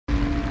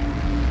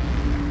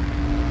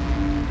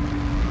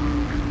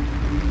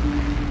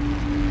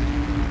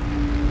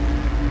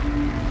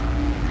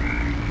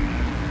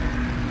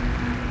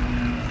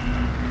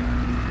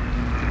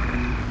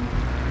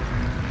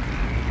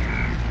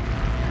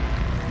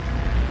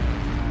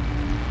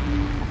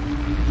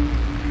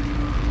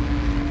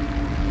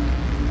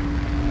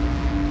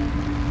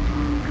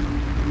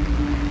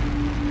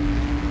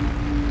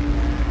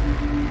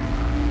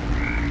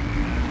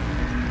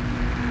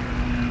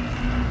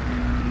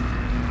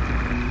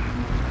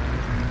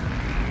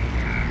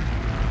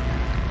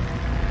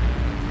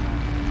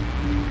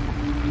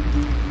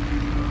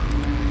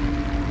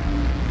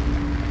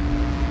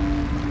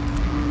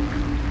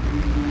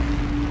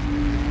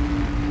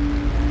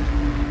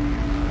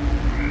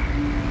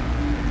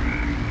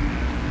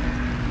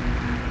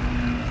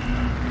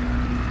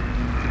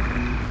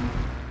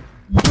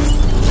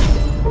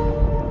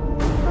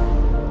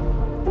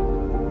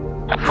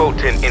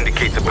content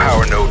indicates a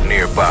power node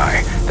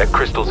nearby. That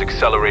crystal's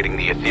accelerating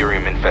the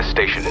Ethereum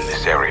infestation in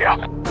this area.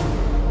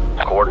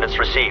 Coordinates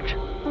received.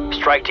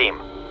 Strike team,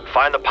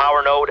 find the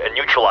power node and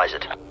neutralize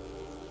it.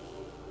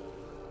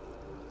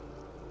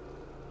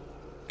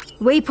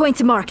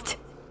 Waypoint marked.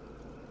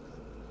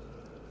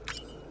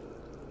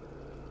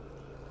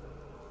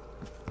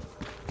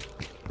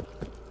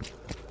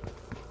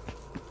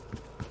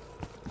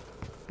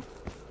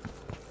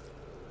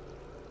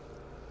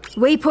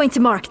 Waypoint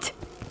marked.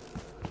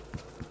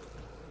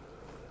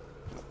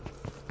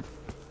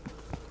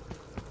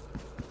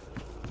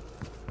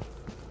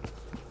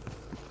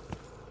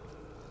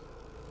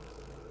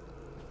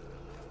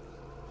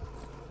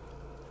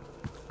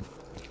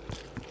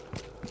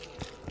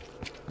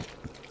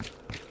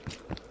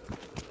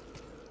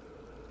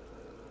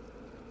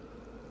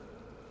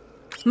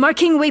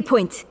 Marking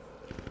waypoint.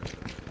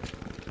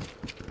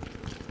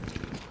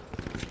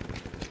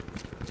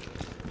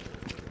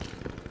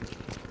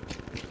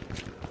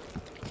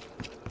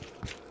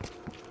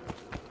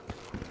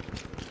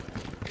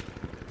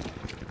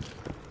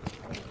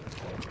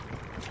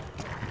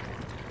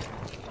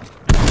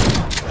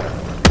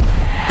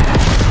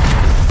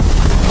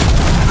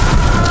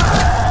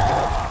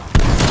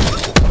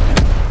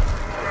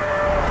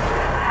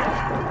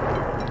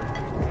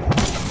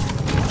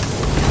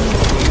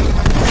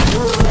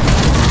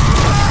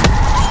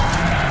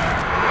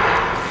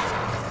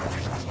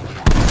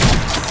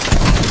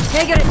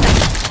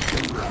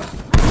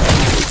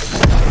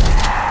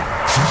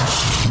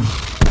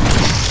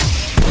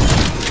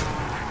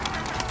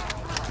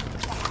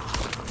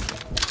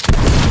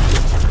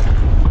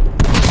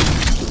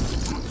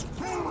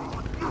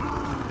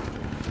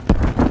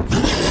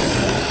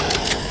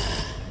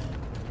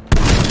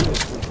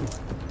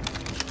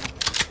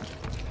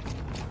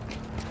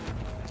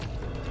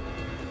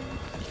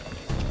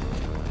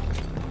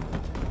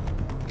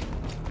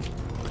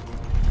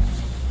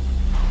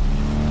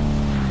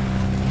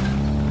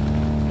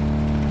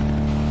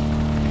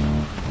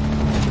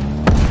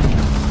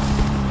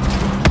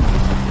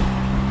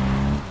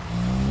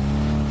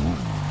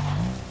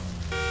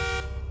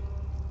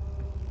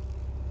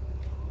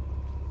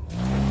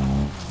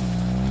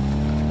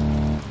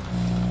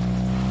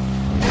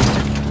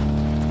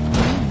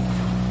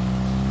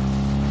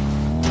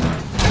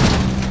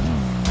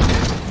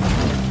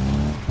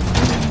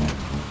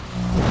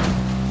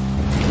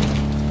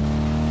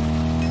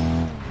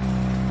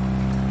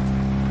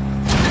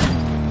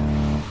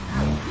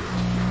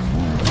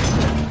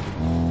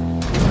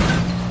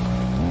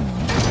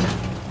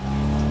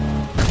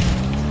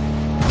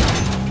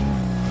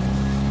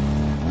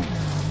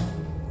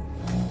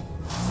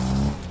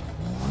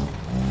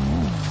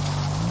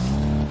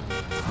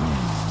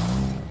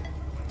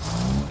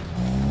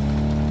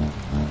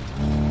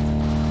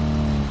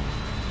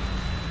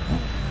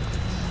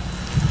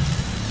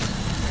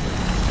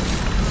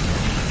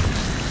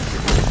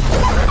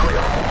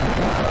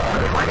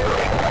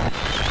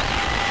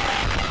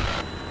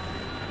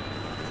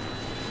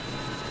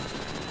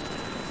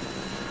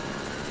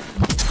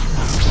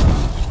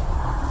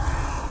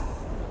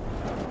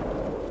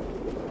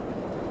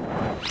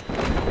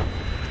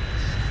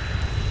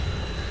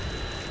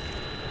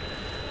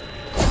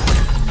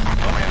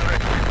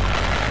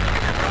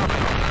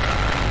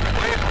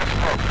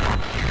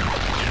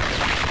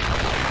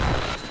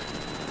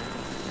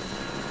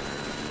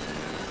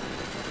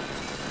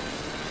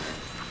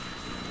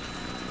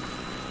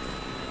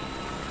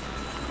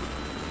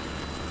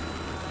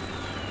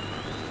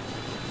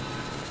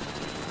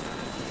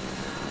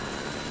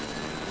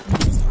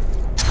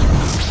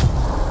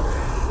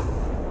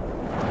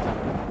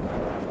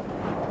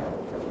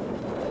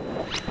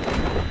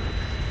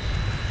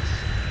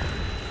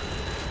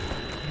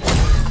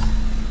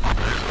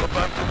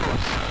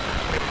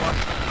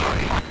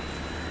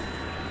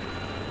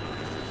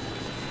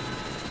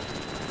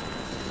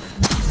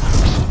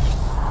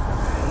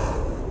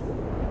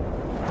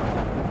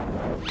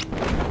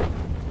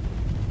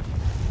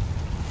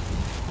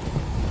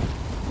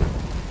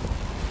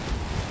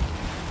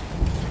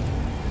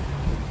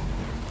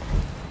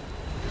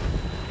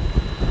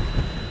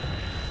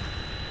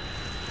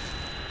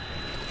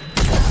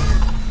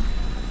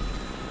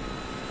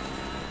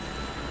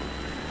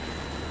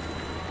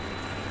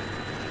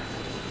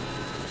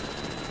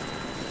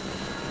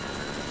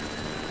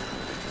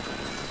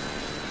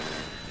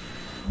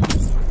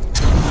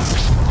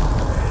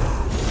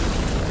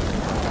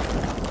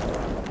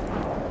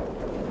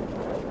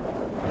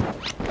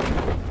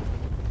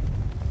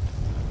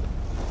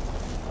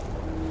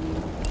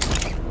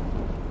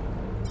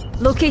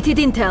 Located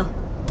intel.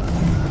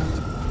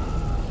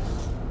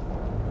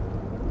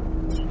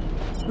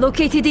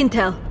 Located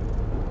intel.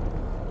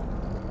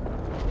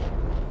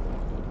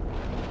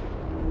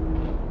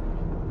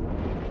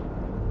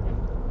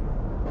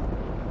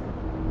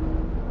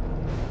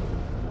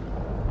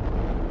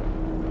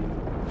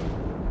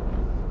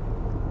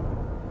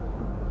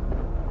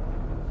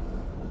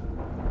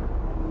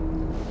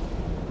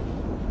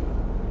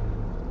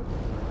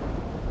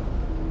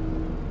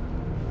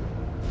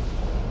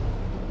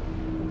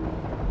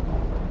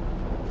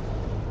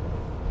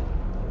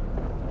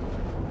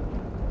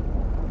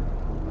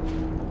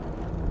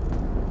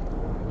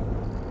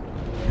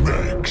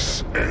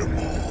 Max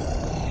ammo.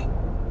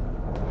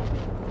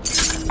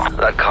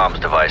 That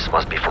comms device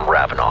must be from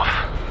Ravenoff.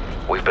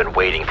 We've been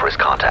waiting for his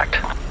contact.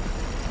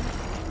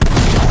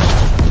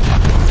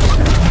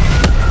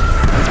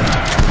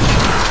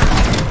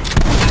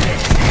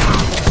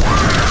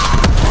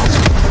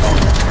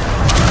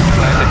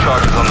 Plan the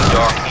charges on the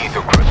dark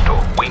ether crystal.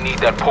 We need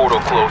that portal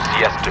closed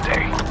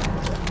yesterday.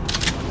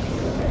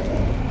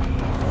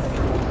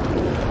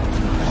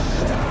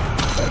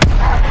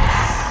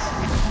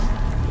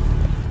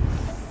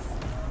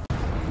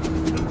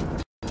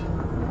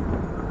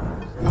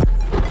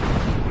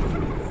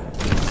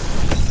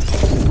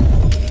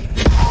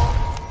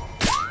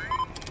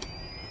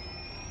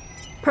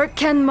 Perk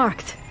can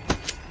marked.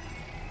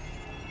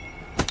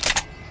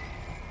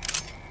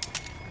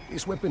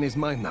 This weapon is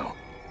mine now.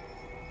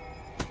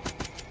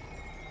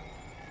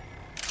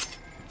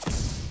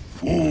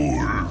 Full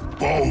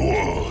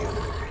power.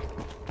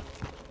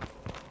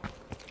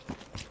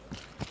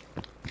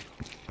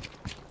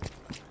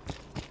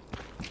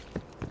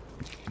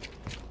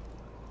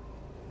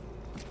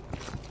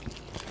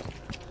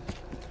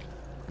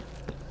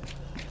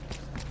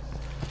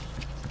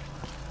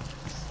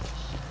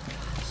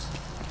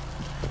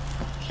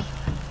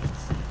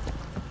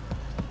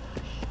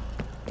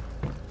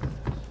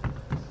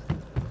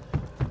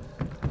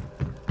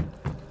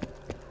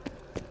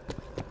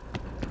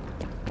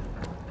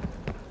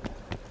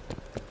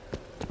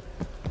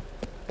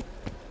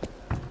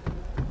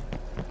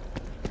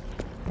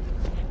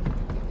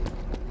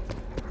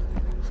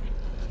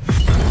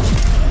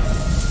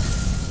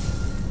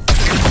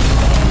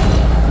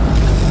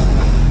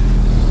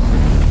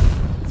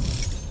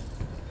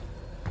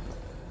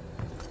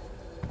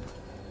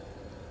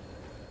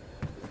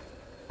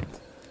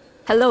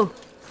 Hello.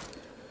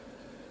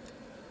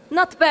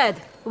 Not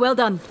bad. Well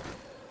done.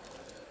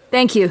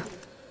 Thank you.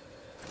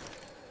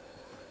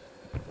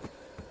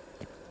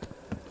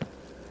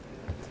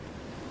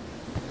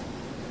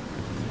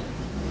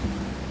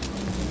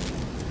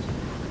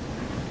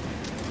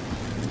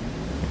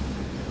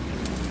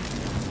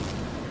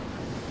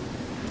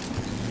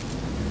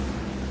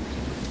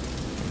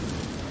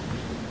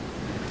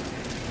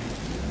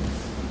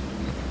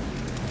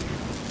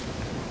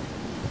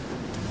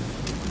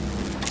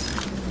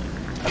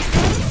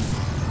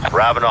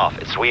 Ravenoff,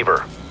 it's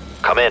Weaver.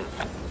 Come in.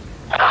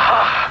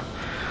 Aha!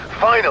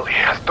 Finally,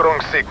 a strong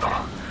signal.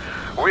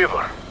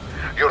 Weaver,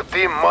 your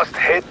team must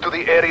head to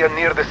the area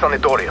near the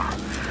sanatorium.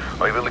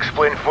 I will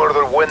explain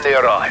further when they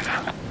arrive.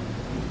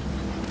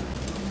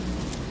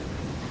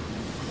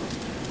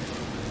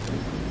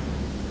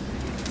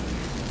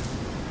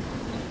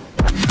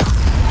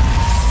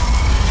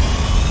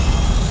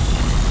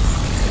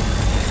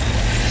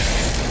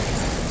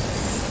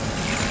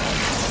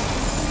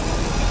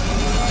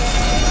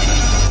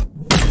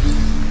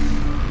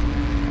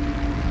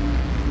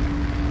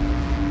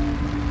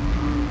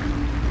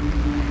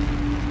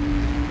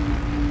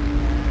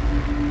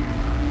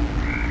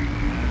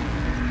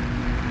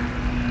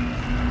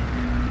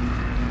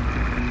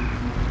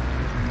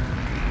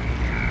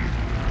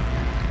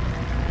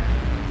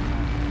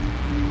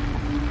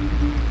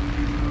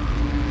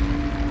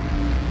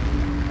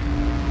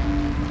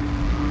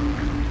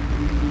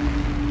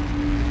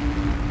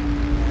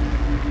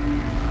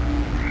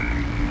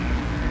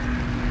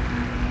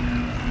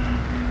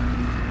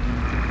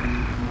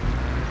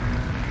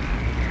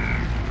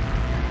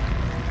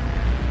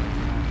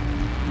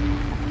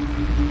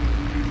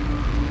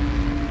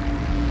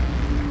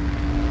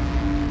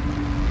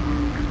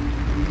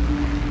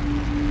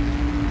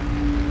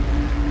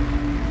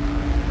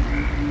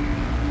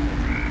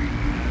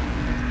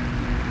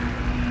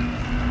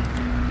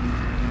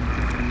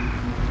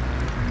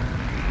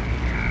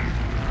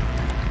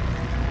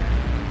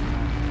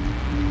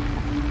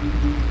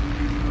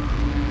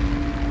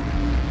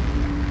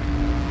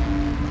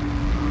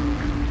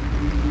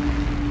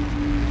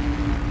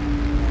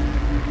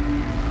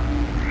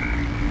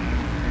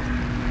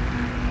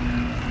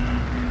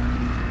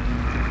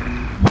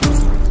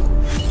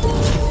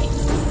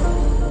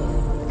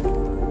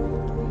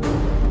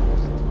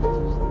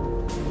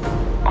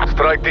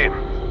 Strike team.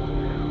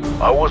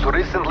 I was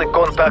recently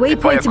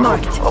contacted by a Waypoint group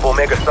marked. of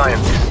Omega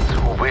scientists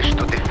who wish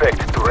to defect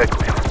to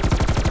Requiem.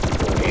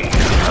 We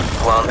had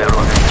planned their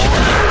own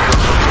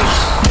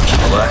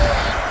alas,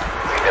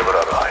 they never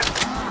arrived.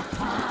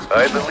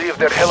 I believe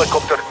their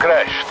helicopter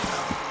crashed.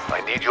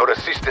 I need your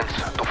assistance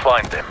to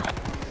find them.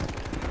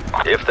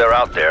 If they're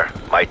out there,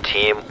 my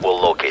team will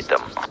locate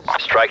them.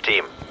 Strike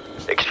team,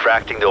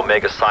 extracting the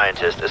Omega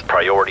scientist is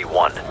priority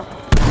 1.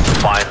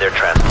 Find their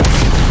transport.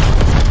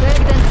 Drag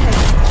then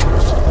tech.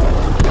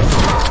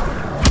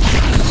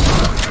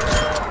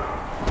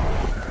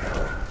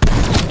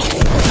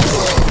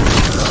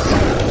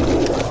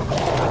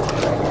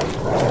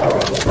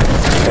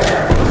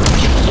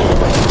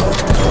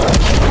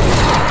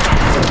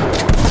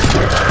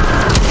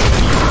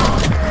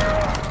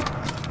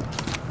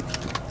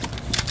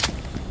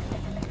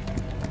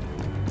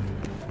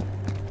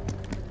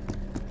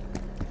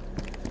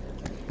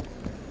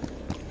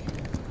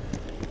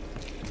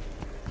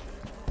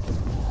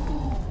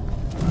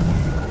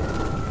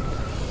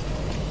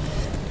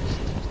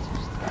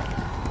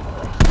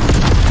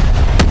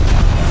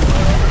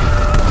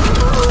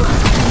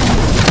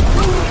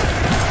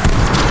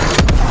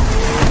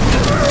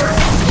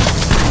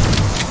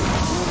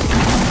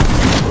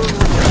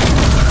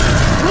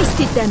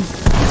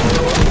 then.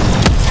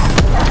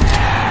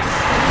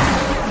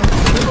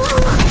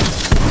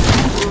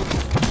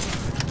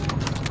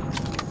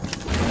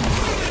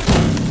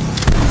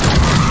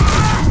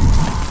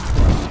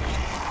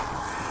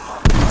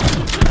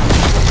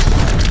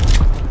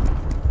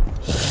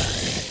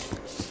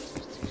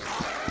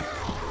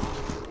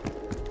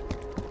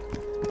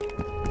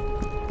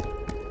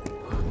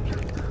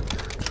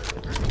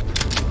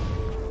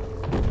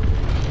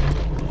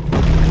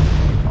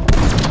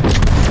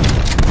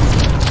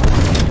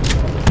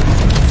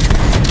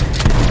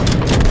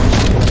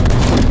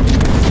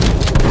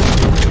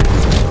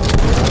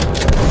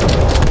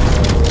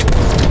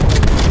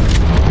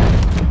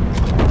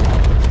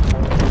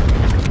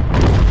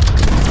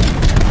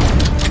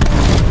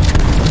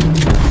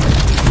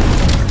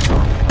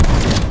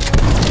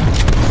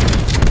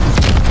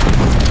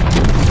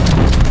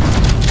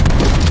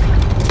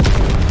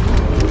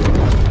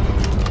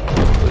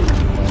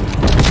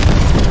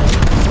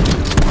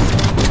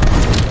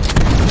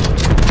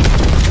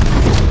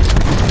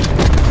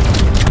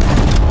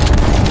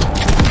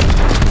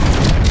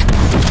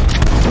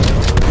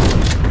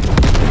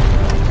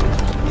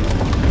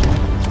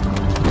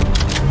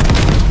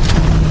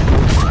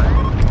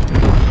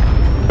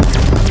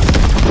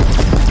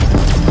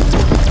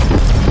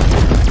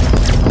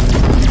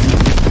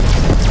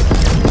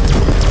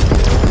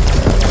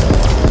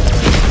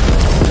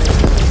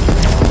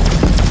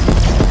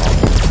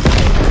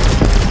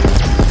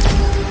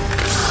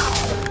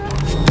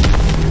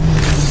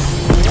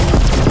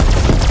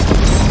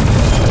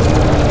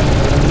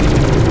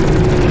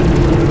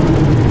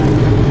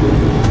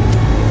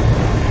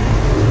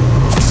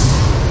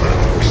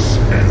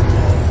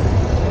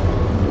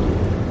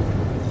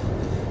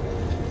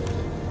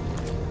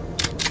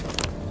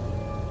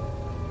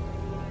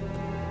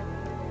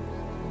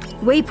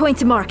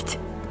 Waypoint marked.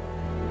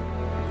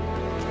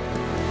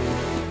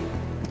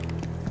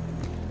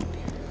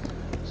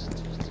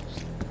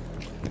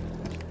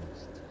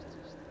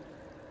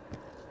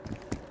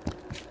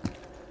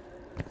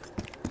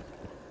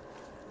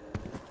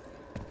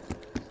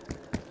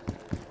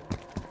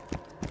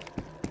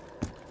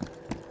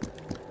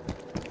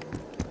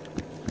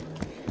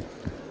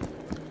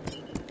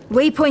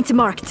 Waypoint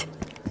marked.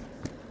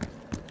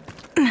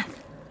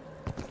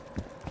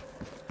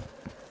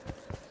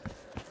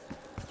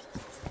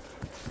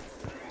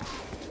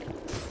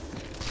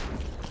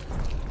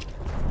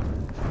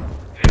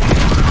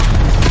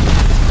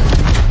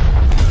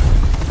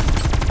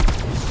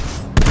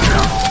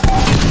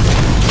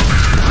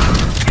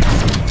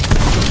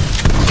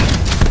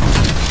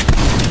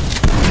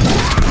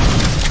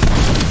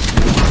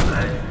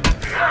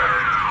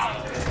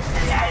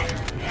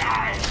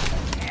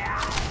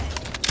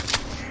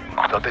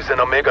 That is an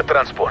Omega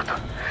transport.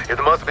 It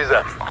must be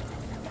them.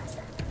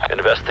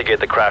 Investigate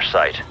the crash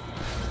site.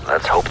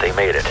 Let's hope they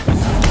made it.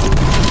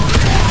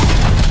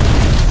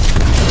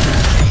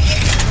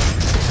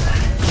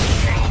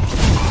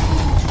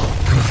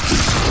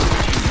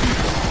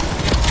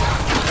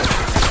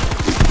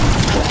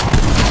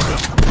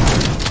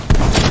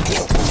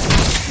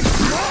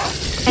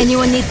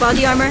 Anyone need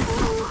body armor?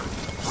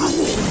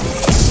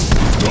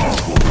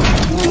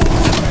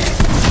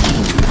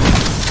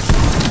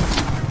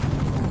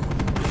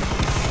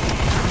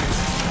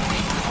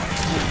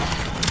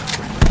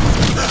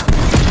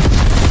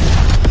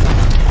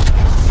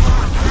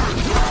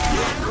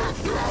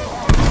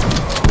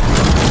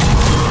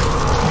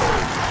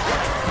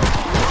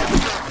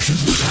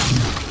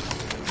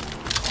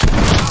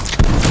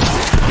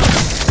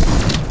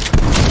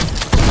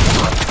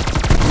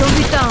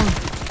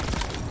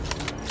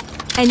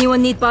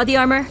 Anyone need body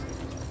armor?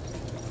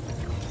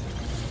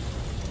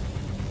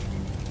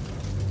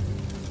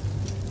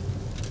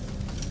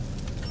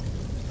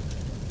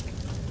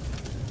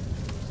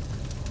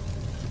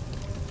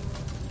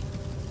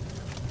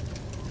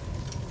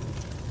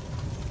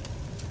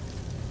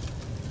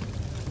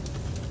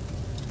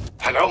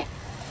 Hello?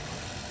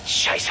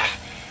 Scheiße.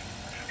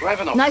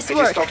 Revenant, Nice it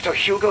work. is Dr.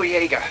 Hugo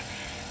Yeager.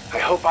 I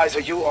hope either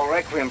you or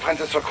Requiem find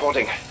this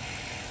recording.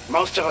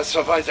 Most of us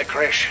survived the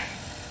crash.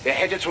 We're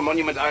headed to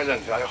Monument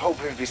Island. I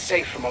hope we'll be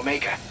safe from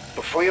Omega.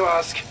 Before you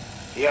ask,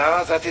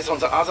 yeah, that is on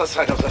the other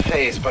side of the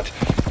phase, but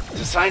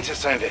the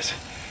scientists I'm with,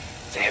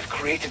 they have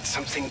created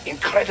something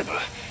incredible.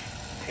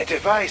 A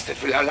device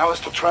that will allow us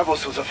to travel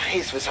through the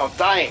phase without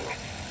dying.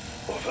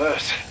 Or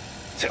worse,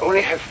 they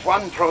only have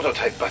one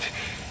prototype, but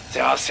they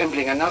are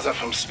assembling another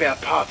from spare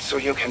parts so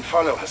you can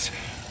follow us.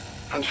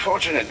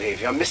 Unfortunately,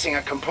 we are missing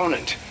a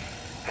component,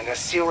 an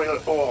ethereal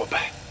orb.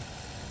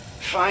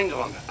 Find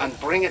one and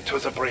bring it to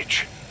the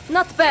bridge.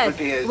 Not There will bad.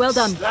 be a Well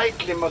done.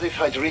 slightly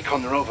modified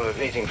recon rover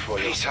waiting for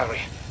you. Please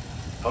hurry.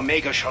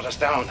 Omega shot us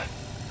down.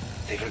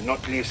 They will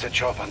not leave the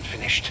job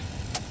unfinished.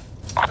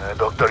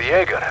 Dr.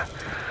 Yeager.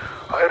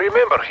 I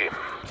remember him.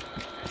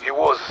 He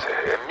was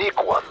a meek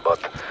one, but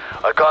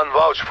I can't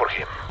vouch for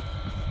him.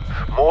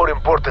 More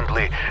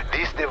importantly,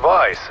 this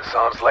device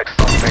sounds like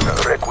something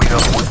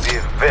Requiem would be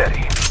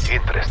very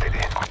interested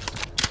in.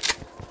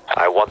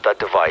 I want that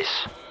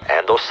device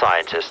and those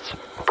scientists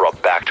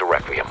brought back to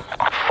Requiem.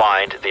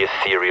 Find the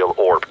ethereal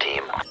orb,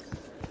 team.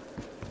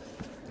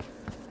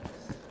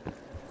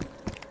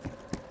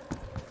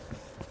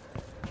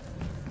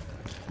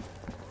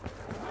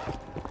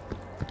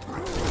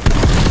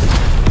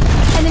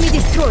 Enemy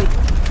destroyed.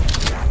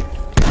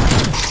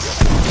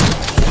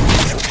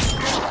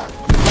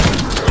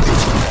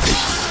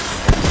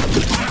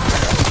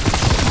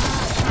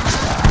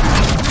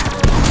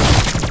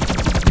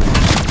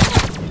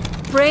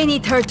 Brain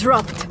Eater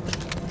dropped.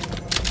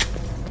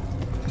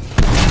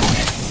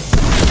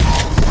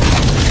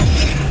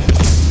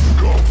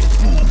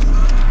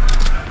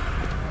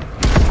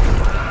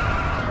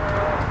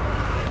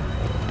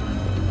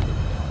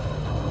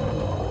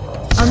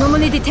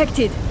 Anomaly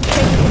detected.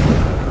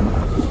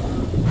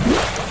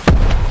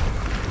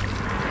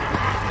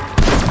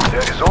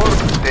 There is orb.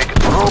 Take it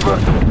for over.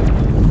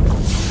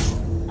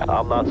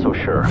 I'm not so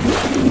sure.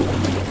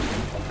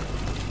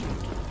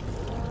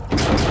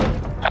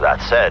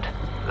 That said,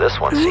 this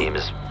one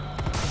seems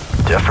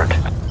different.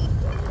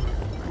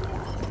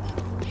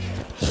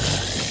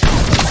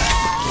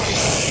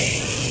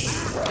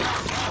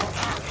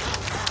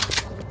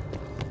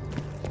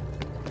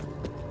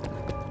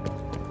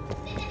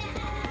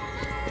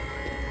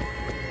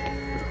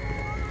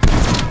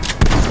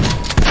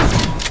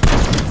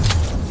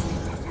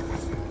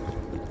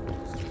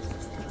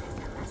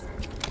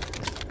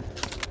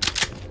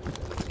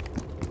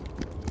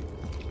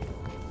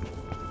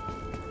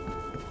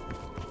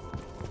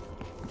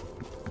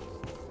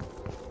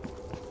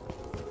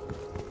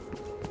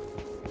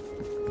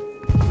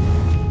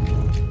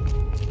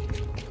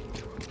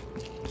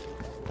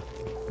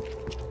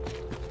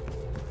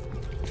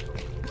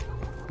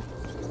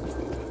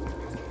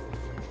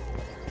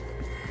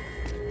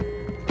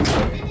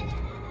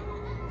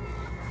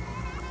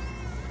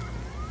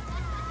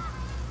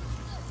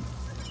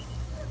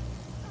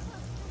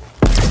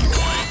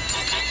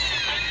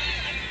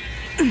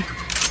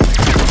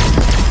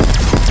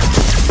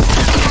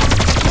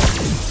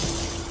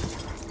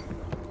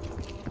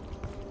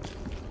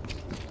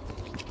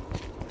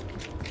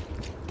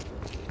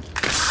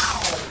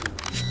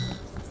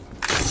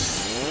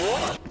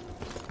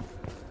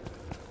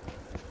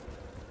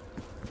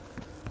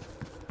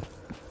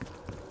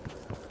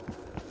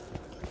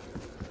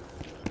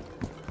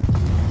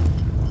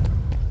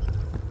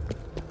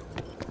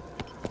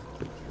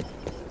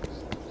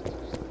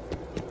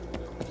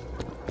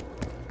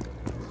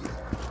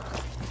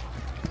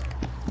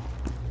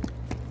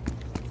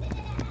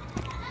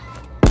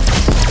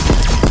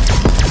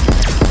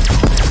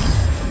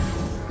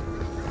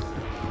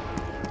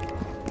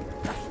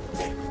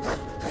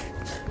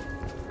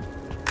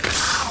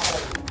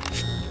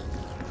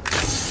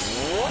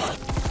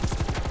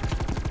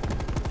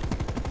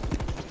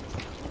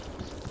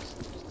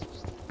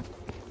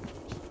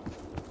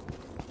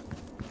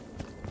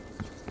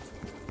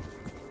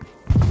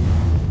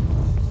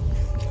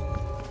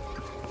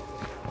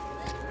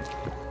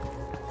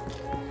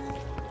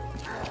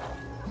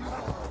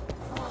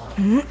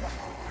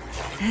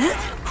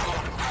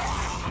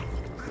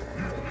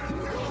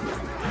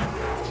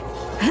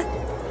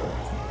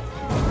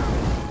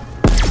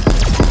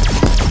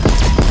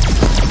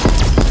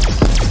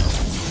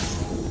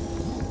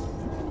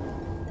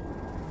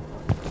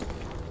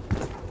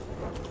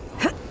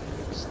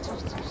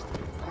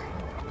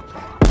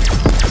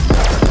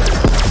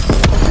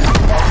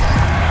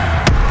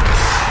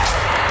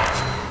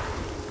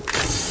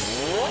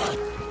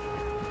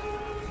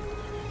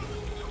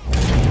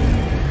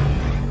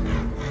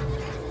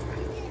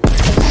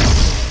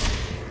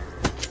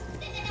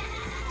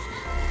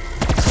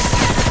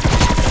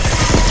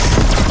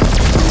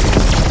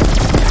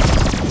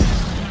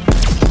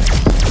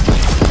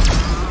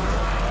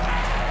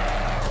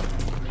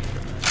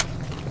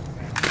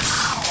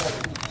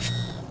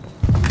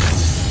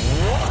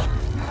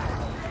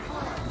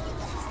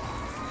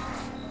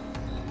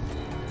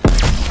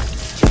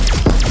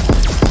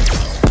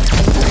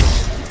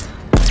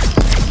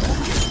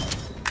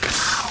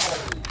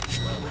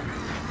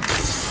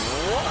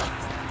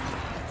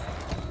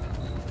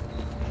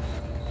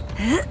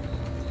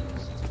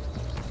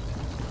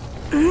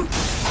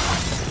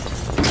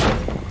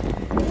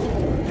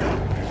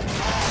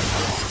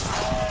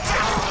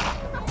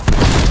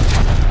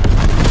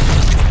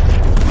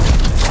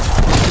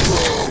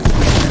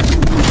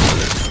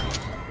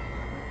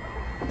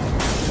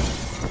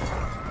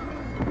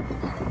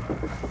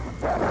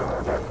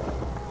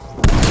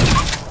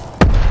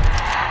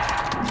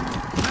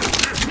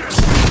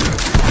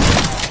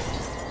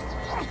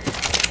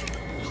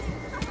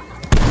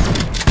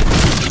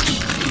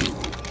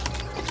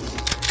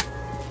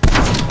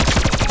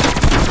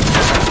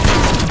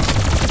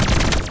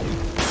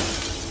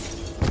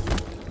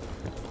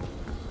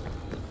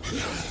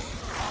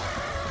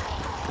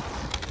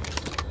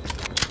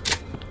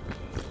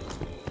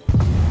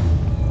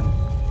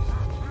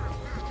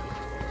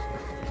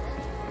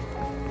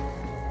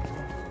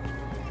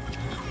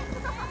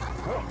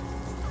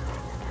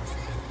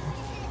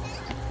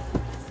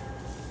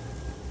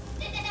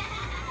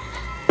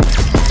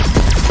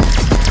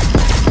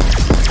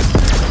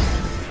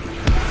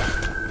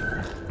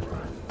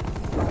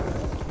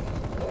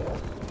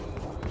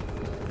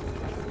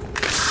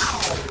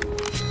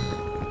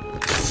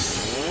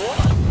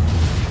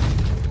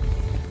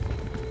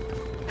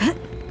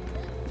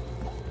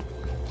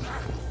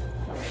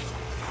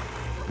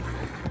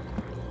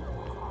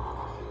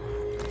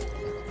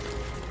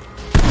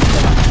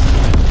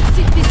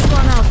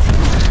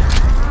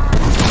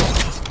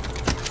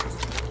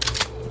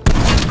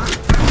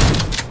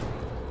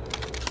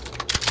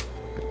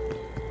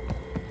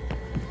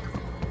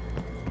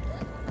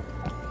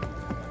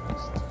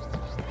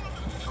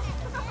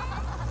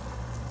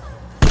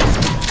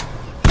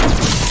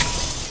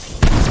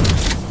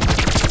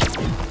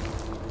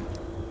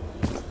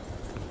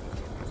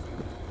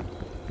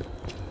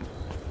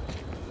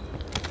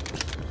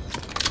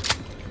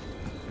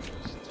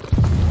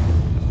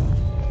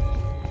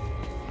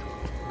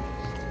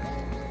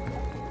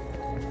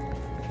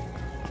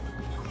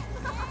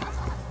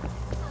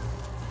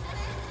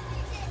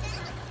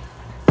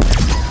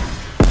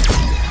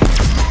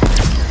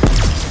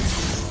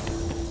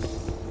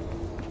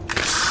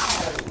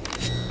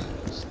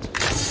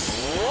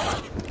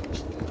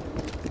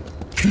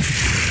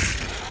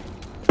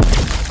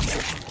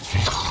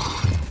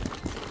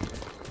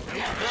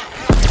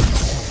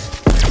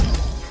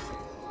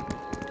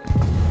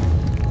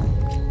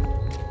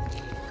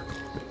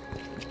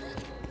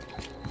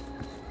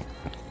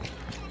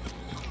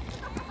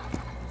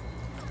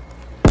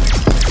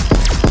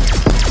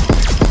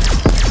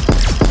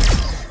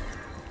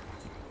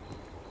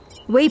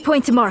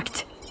 Waypoint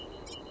marked.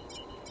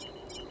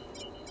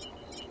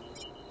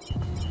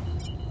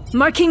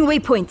 Marking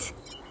waypoint.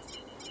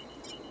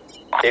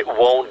 It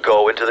won't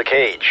go into the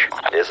cage.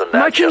 Isn't that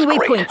Marking just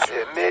great?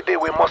 waypoint. Maybe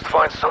we must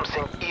find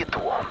something it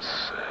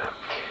wants.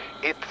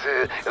 It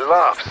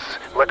laughs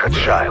like a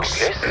child,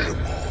 yes?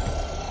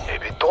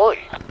 Maybe toy.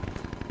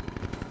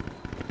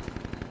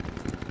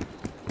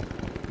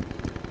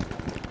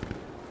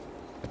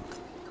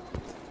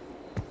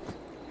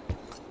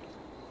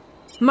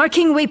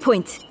 Marking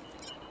waypoint.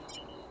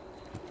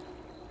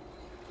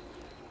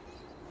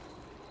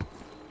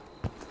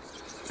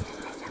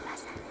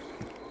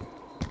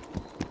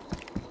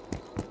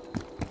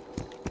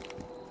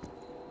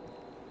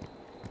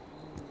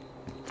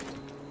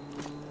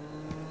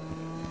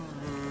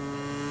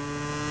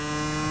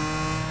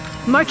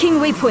 Marking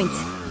waypoint.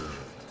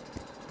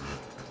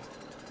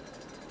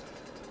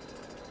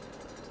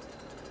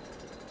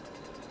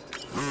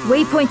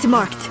 Waypoint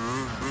marked.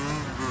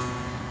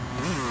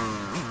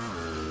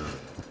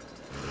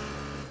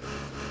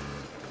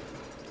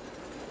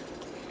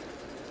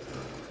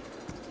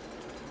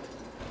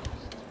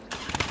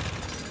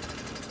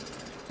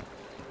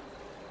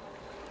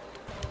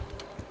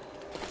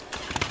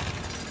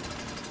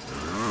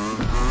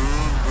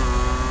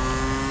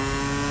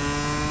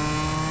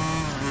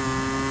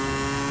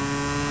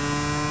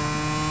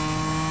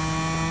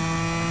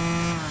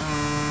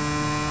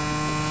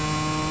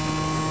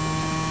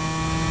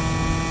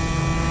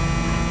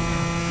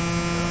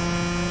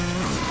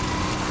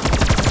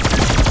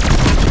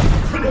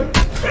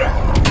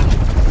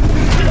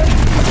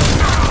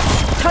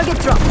 Target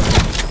dropped.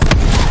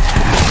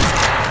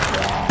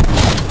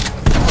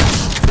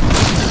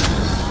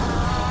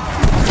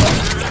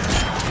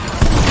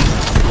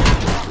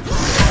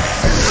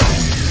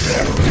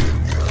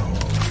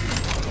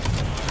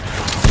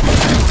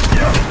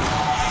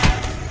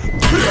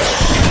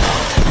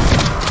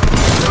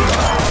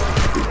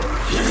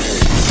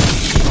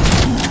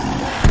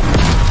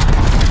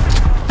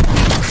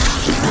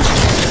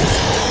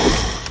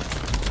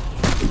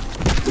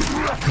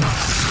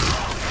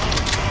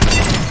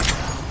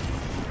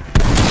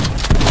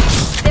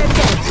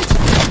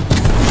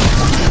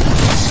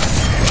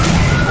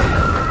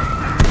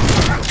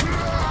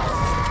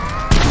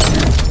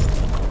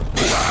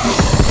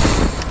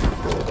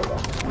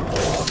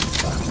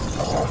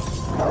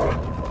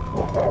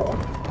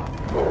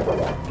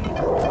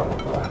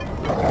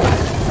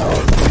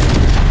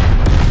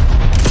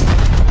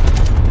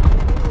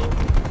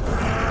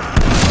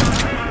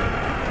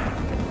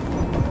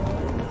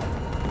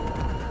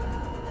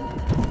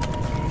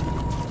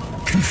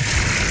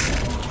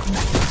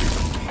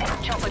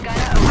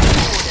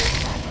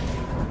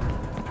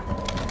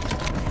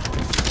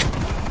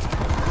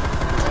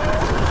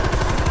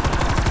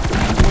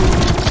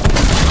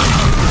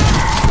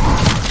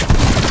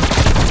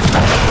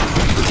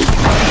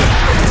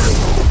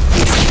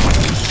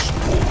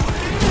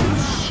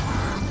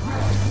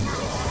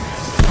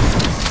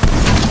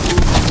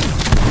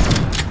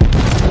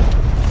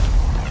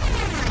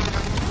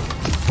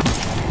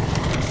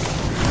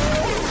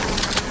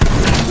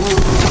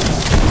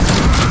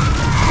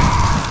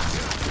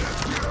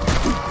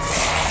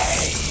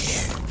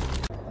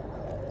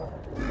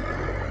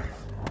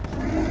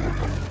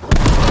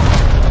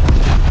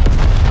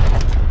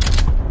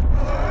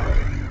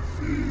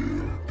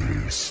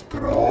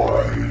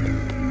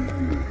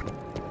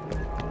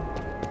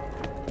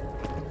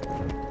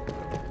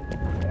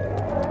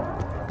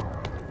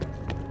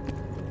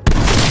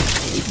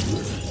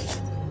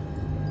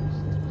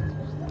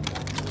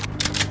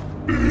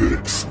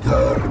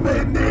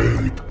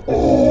 Exterminate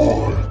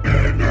all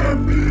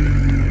enemies.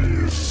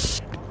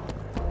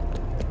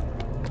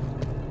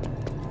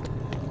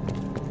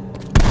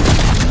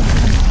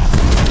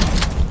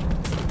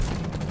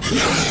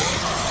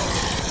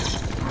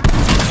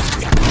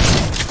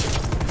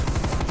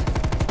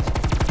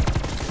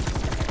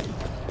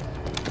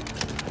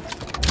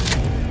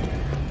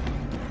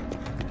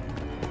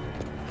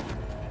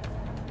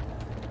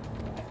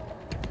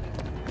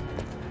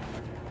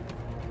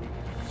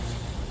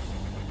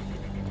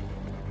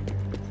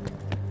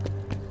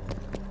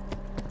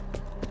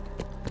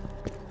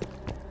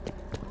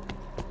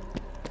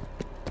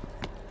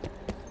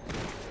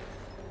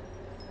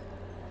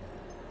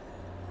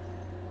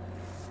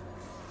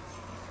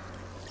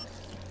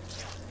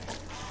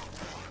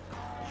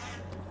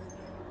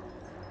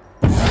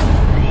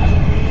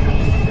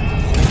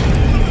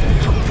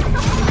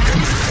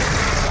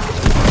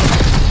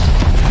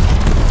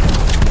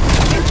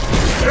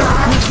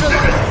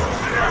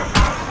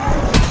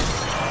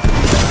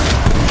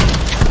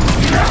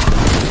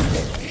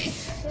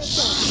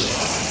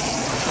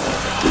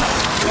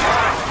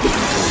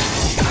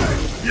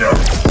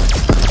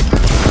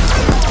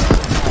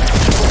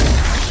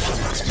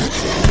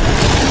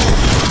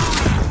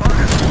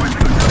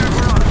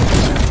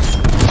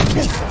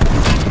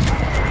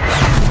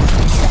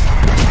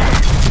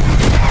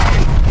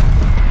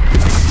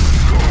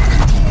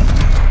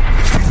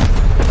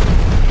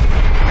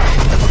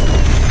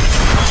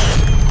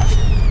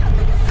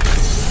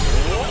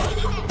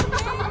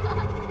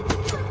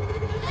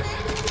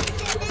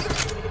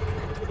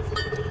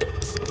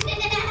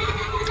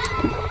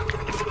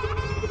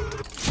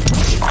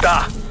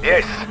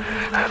 Yes.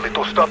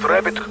 Little stuffed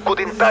rabbit could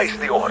entice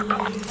the orb.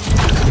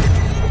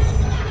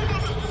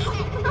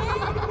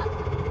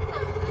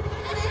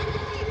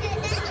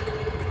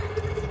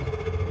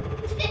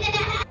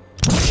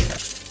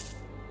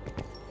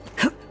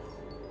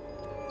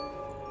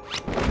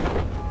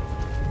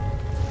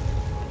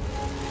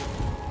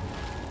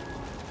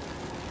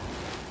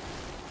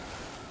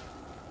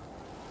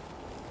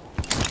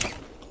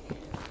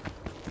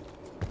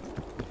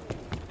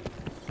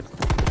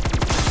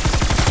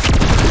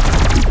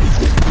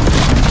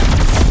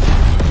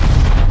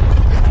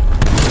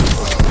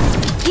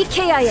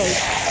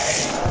 KIA.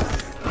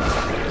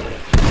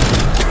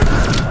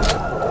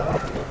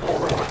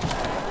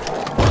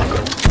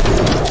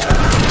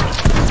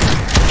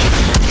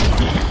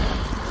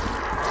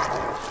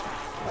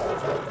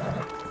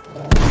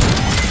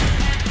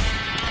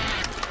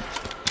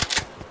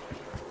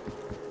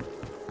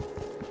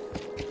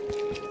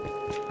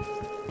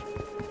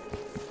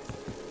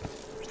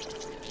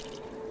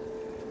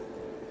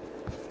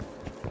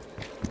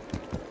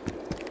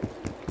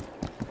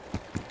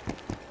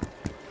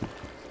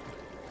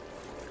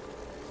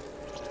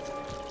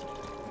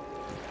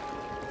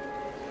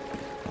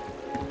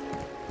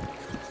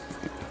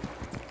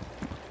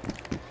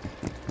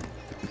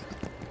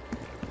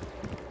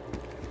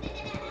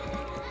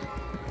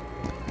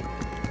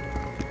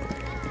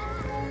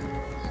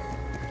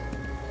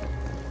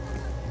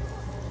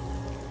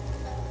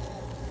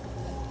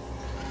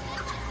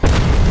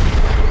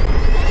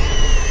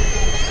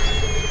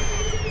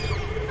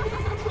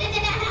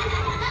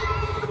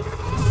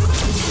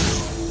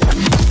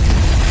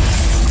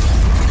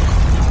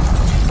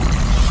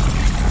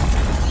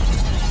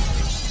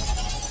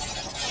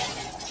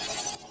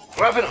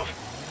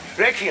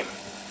 Requiem,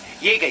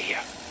 Jäger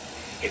here.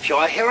 If you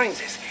are hearing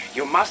this,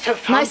 you must have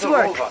found Nice the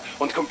work. rover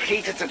and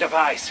completed the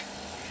device.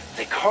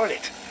 They call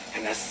it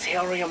an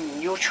Aetherium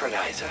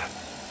neutralizer.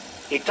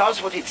 It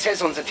does what it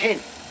says on the tin.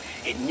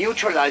 It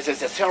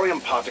neutralizes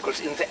Aetherium particles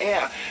in the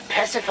air,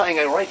 pacifying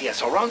a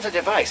radius around the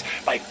device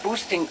by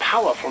boosting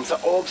power from the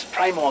orb's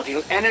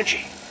primordial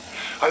energy.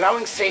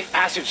 Allowing safe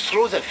passage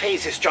through the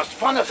phase is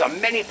just one of the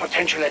many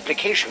potential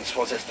applications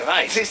for this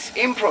device. This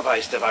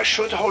improvised device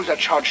should hold a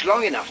charge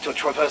long enough to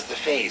traverse the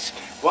phase.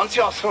 Once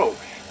you're through,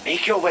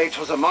 make your way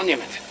to the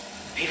monument.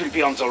 We will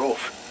be on the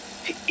roof.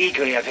 We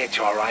eagerly await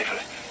your arrival.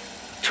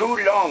 Too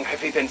long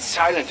have we been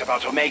silent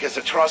about Omega's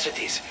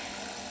atrocities.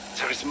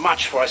 There is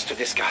much for us to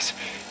discuss.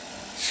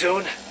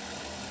 Soon,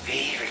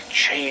 we will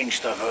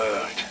change the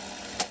world.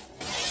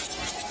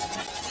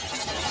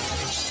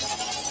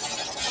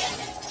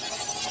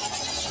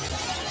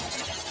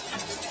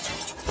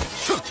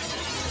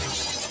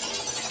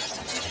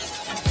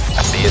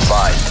 Be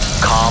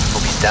advised, calm will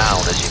be down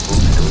as you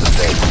move through the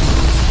phase.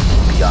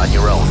 Be on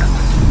your own.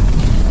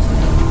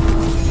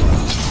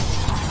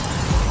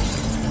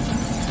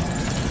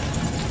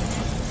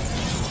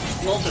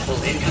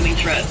 Multiple incoming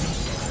threats.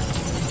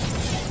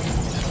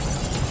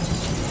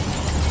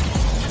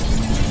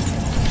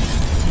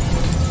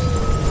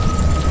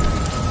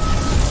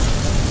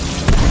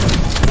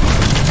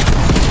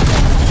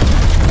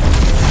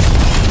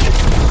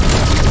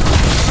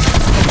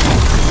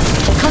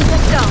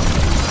 Contact down.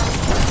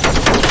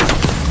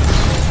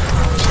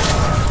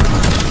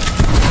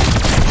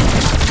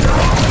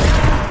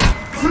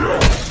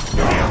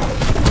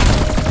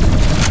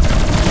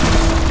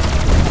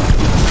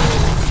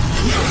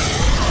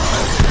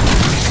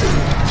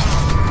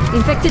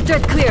 Infected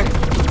threat clear.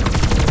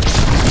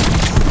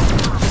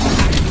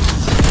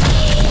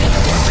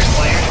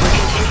 Required for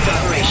continued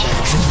operation.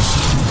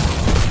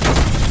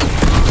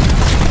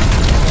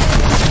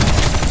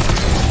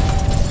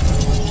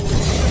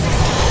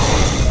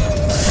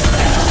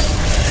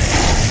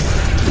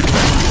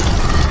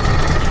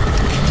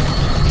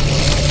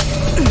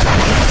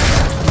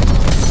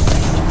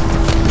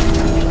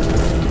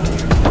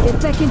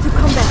 Get back into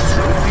combat.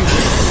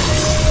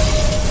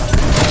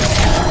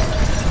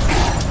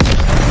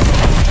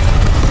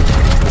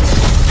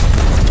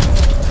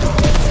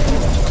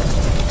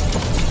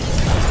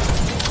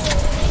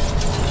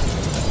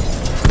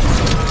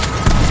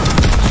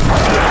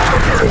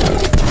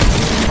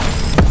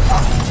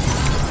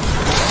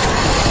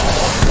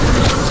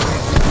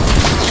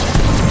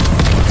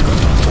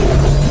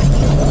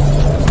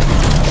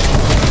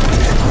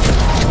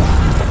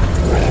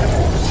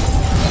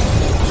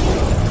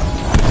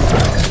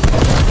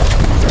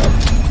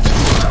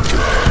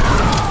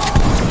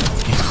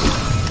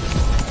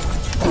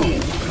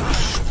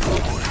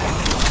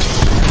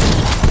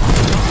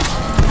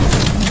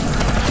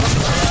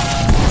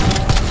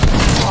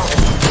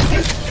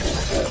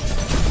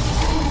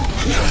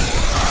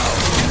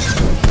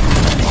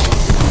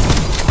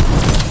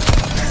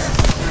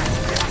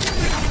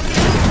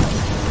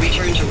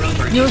 Return to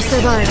rover. You'll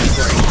survive.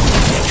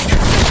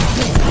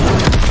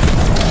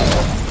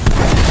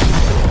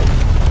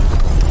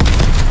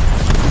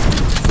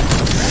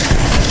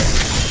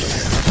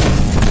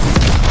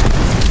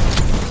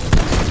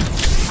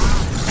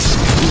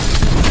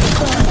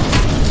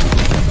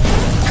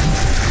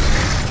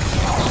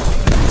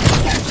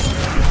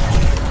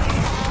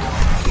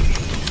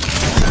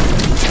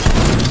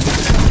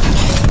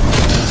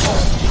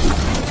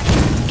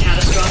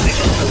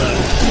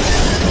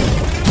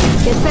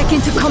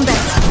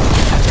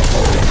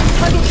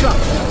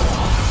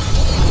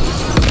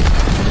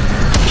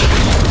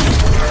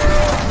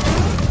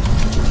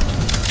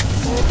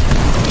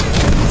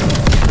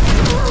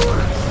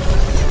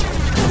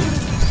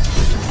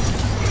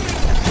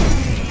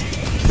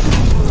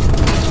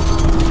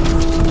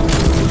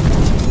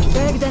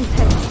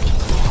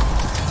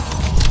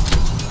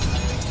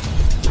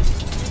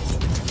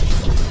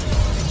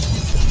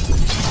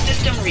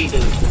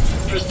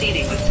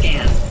 Proceeding with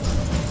scan.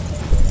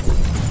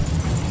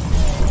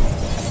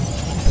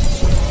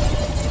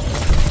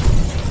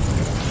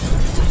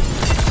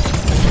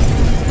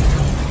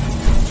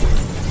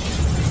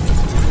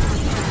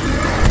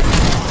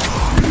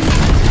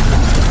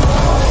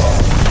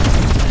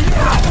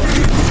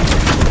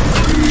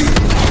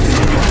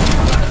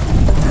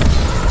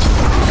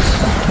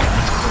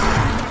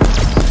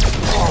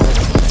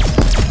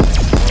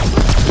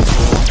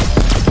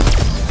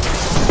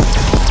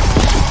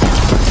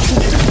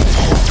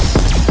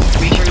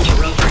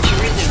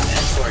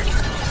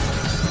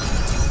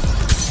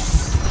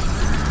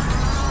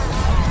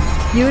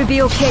 You will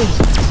be okay.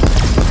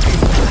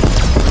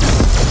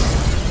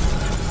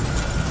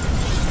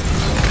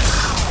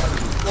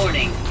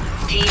 Warning.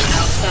 Team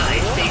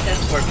outside safe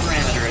escort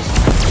parameters.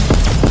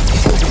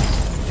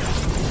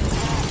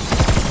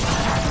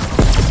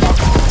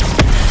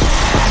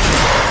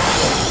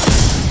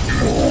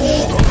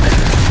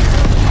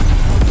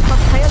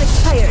 Hostile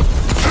expired.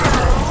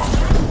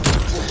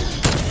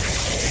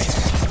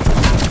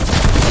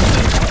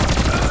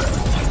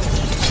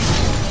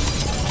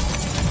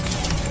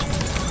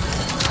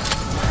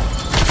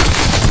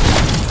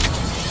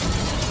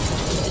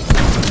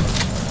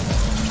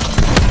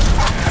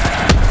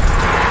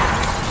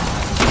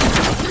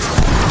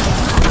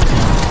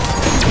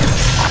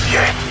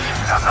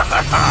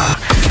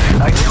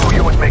 I knew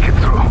you would make it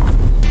through.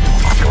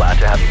 Glad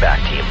to have you back,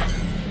 team.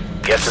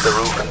 Get to the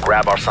roof and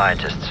grab our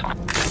scientists.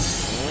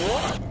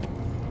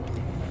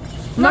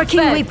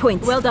 Marking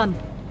waypoint. Well done.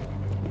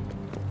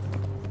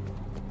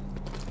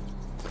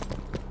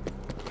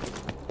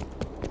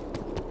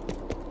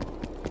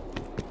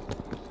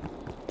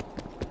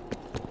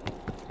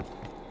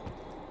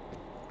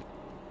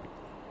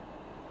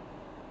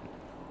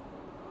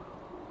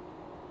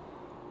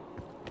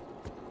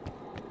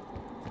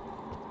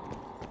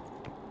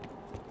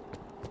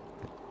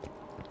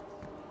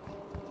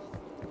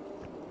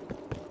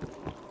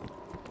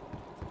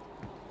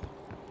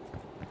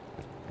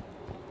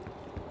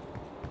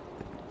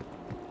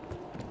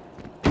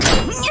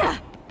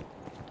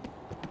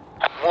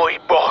 Muy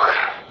bog.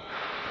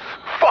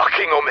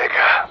 Fucking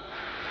Omega.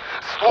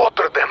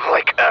 Slaughter them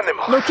like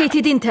animals.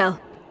 Located intel.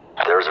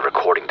 There's a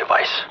recording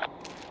device.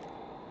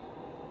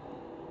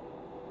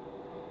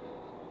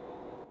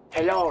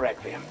 Hello,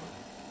 Requiem.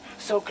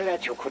 So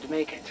glad you could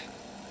make it.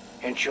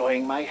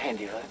 Enjoying my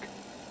handiwork?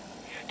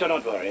 Do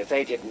not worry,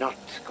 they did not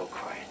go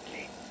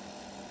quietly.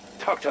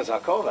 Dr.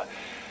 Zarkova,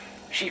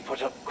 she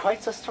put up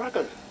quite the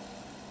struggle.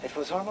 It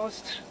was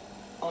almost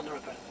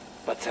honorable.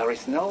 But there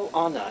is no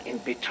honor in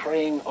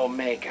betraying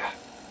Omega.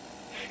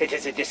 It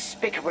is a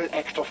despicable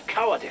act of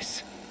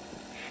cowardice.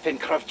 When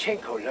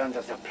Kravchenko learned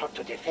of the plot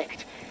to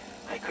defect,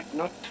 I could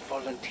not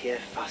volunteer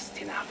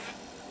fast enough.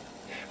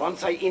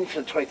 Once I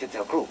infiltrated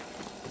their group,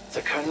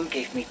 the colonel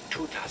gave me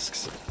 2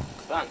 tasks.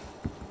 1,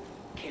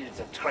 kill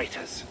the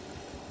traitors.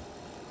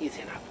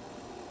 Easy enough.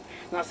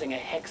 Nothing a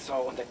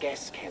hacksaw and a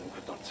gas can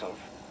could not solve.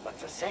 But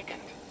the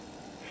second,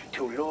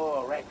 to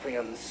lure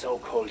Requiem's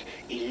so-called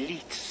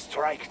elite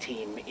strike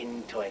team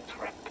into a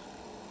trap.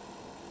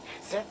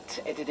 That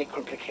added a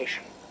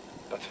complication.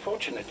 But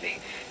fortunately,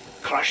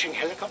 crashing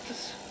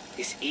helicopters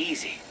is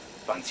easy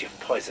once you've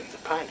poisoned the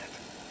pilot.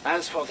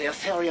 As for the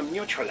Ethereum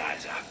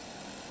neutralizer,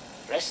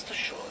 rest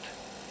assured,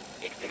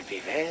 it will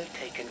be well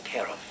taken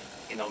care of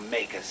in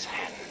Omega's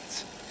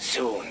hands.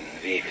 Soon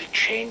we will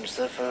change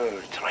the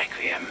world,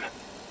 Requiem.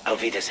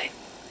 Auf Wiedersehen.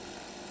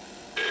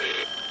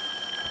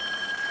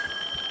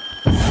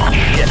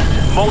 Shit.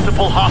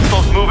 Multiple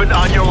hostiles moving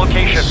on your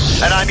location,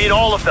 and I mean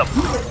all of them.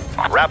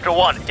 Raptor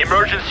 1,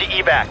 emergency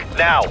evac,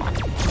 now.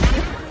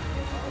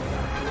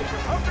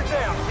 Hunker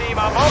down, team.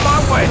 I'm on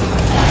my way.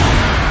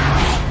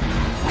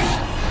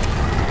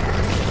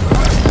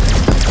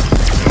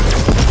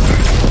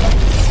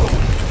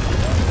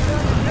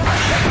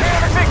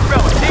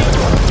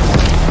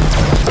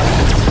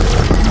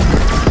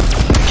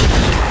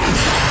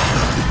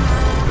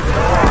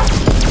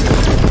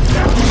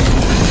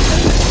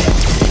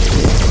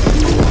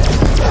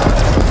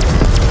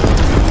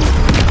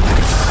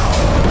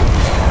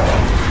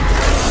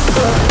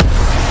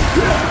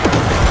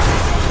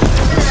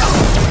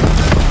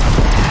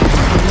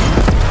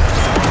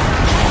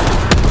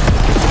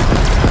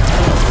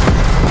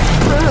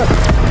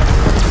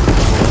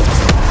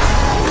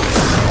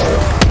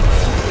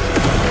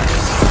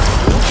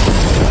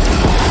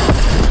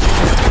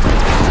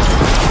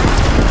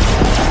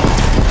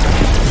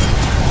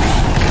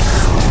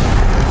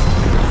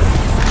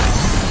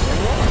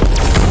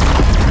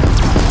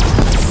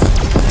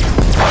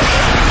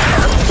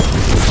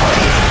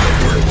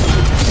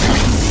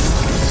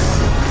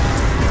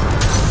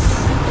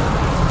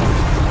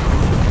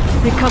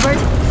 Recovered?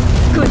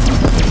 Good.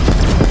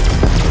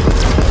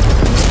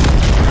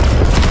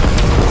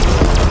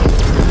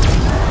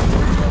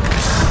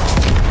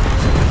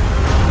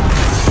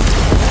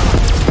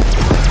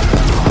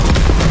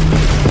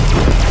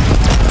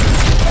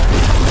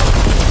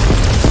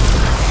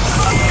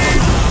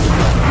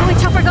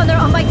 Chopper gunner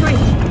on my grid.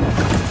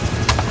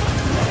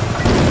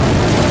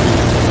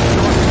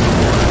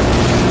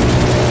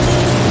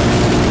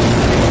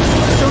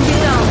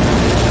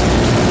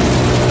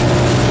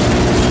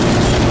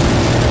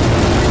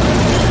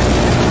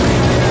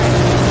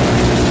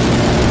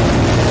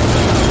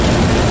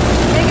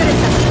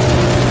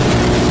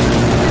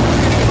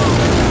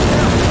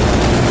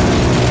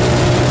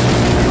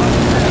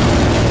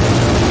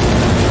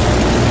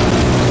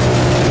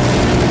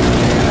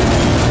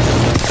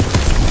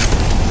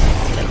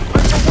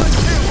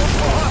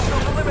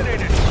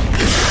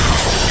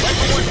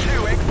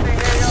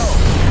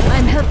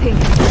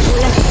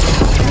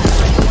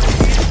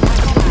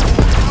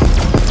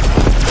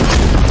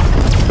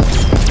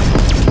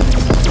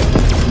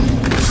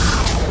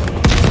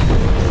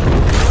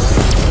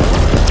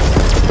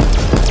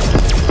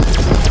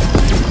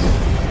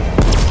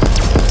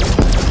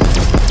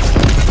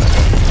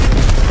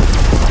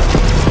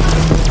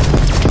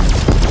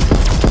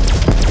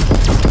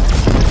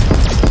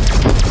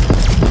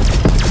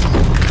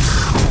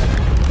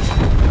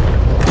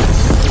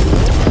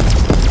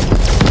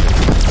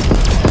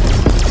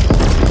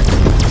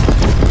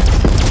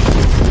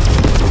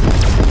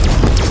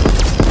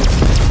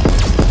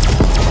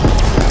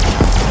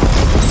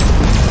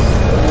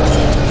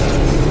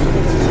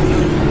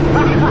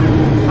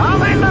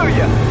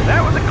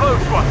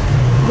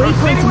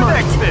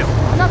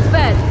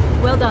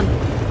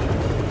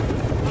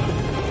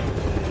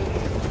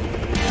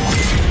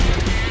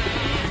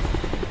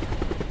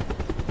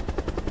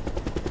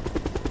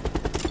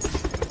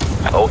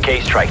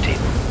 Okay, strike team.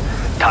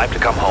 Time to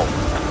come home.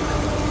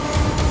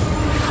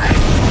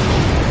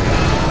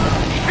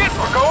 Shit,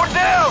 we're going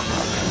down!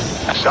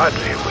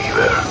 Sadly,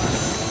 Weaver,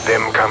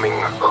 them coming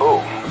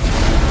home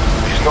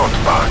is not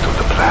part of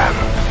the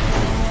plan.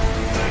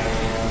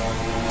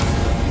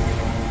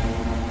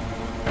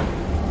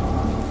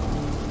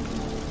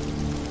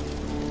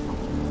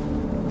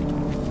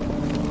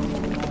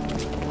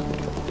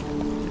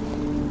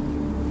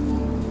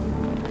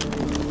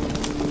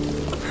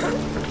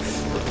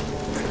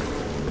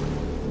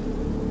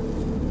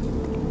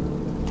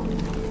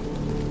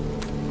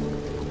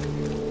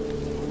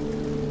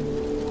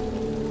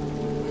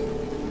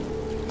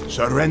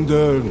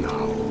 Surrender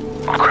now,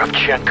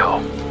 Kravchenko,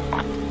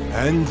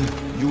 and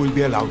you will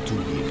be allowed to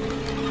leave.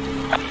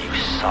 you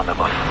son of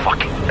a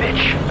fucking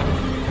bitch.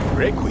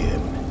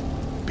 Requiem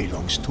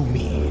belongs to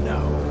me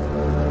now.